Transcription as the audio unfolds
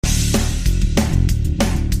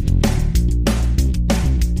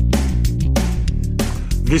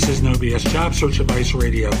This is No BS Job Search Advice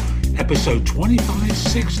Radio, episode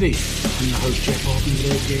 2560. I'm your host, Jeff Altman, the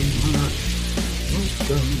Game Hunter.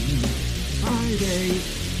 Welcome, Friday.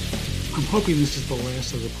 I'm hoping this is the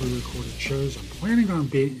last of the pre-recorded shows. I'm planning on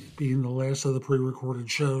being the last of the pre-recorded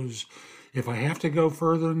shows. If I have to go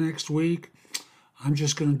further next week, I'm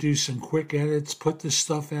just going to do some quick edits, put this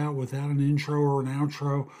stuff out without an intro or an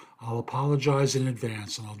outro. I'll apologize in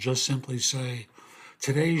advance, and I'll just simply say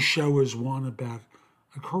today's show is one about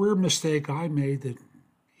a career mistake I made that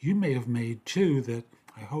you may have made too, that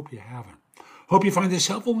I hope you haven't. Hope you find this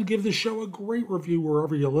helpful and give the show a great review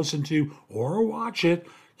wherever you listen to or watch it.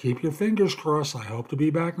 Keep your fingers crossed. I hope to be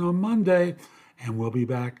back on Monday, and we'll be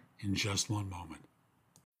back in just one moment.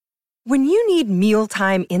 When you need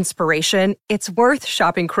mealtime inspiration, it's worth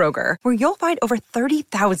shopping Kroger, where you'll find over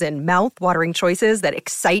 30,000 mouth-watering choices that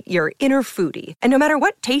excite your inner foodie. And no matter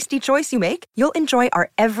what tasty choice you make, you'll enjoy our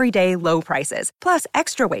everyday low prices, plus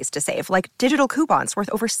extra ways to save, like digital coupons worth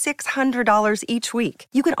over $600 each week.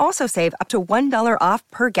 You can also save up to $1 off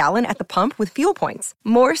per gallon at the pump with fuel points.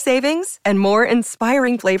 More savings and more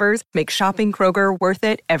inspiring flavors make shopping Kroger worth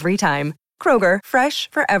it every time. Kroger, fresh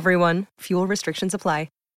for everyone. Fuel restrictions apply.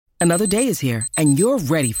 Another day is here, and you're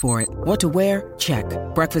ready for it. What to wear? Check.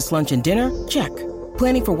 Breakfast, lunch, and dinner? Check.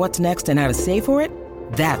 Planning for what's next and how to save for it?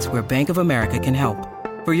 That's where Bank of America can help.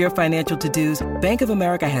 For your financial to-dos, Bank of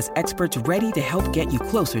America has experts ready to help get you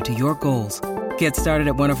closer to your goals. Get started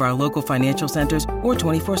at one of our local financial centers or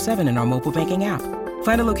 24/7 in our mobile banking app.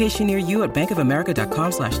 Find a location near you at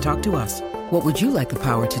bankofamerica.com/talktous. What would you like the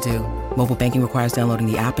power to do? Mobile banking requires downloading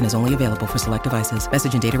the app and is only available for select devices.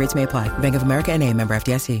 Message and data rates may apply. Bank of America N.A., member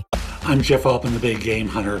FDIC. I'm Jeff Altman, the Big Game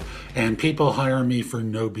Hunter, and people hire me for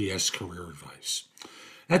no BS career advice.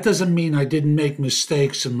 That doesn't mean I didn't make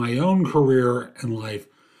mistakes in my own career and life.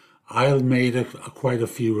 I made quite a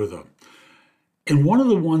few of them. And one of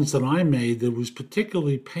the ones that I made that was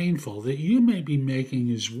particularly painful, that you may be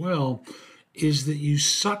making as well, is that you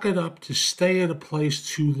suck it up to stay at a place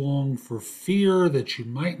too long for fear that you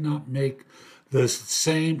might not make the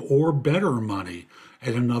same or better money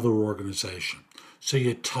at another organization. So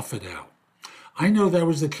you tough it out. I know that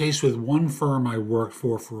was the case with one firm I worked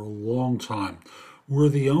for a long time, where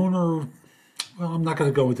the owner, well, I'm not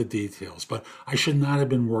going to go into details, but I should not have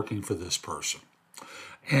been working for this person.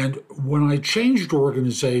 And when I changed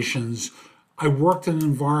organizations, I worked in an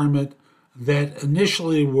environment that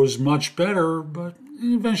initially was much better, but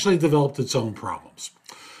eventually developed its own problems.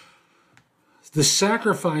 The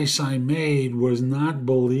sacrifice I made was not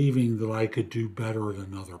believing that I could do better at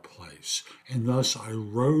another place, and thus I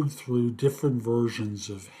rode through different versions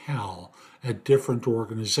of hell at different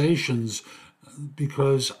organizations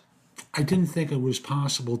because I didn't think it was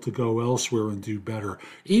possible to go elsewhere and do better,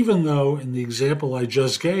 even though in the example I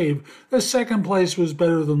just gave, the second place was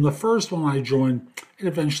better than the first one I joined. It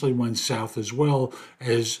eventually went south as well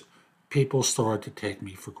as people started to take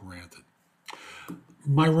me for granted.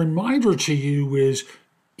 My reminder to you is,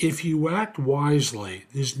 if you act wisely,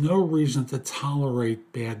 there's no reason to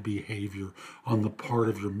tolerate bad behavior on the part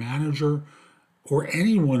of your manager or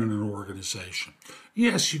anyone in an organization.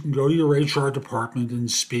 Yes, you can go to your HR department and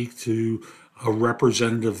speak to a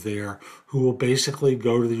representative there who will basically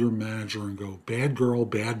go to your manager and go, bad girl,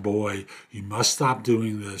 bad boy, you must stop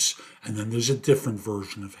doing this. And then there's a different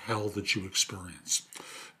version of hell that you experience.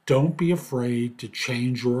 Don't be afraid to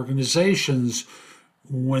change organizations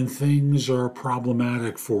when things are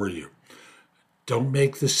problematic for you. Don't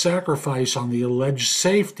make the sacrifice on the alleged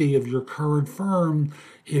safety of your current firm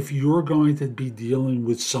if you're going to be dealing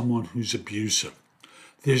with someone who's abusive.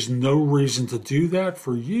 There's no reason to do that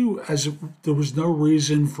for you, as there was no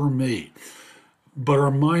reason for me. But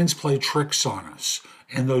our minds play tricks on us,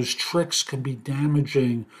 and those tricks can be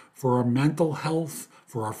damaging for our mental health,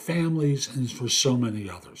 for our families, and for so many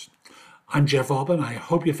others. I'm Jeff Altman. I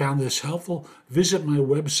hope you found this helpful. Visit my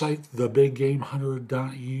website,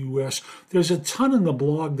 thebiggamehunter.us. There's a ton in the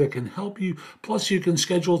blog that can help you. Plus, you can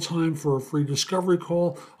schedule time for a free discovery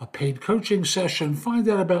call, a paid coaching session, find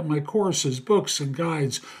out about my courses, books, and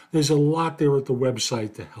guides. There's a lot there at the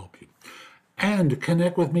website to help you. And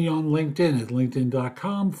connect with me on LinkedIn at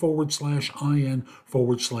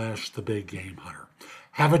linkedin.com/IN/thebiggamehunter.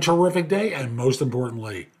 Have a terrific day, and most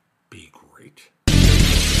importantly,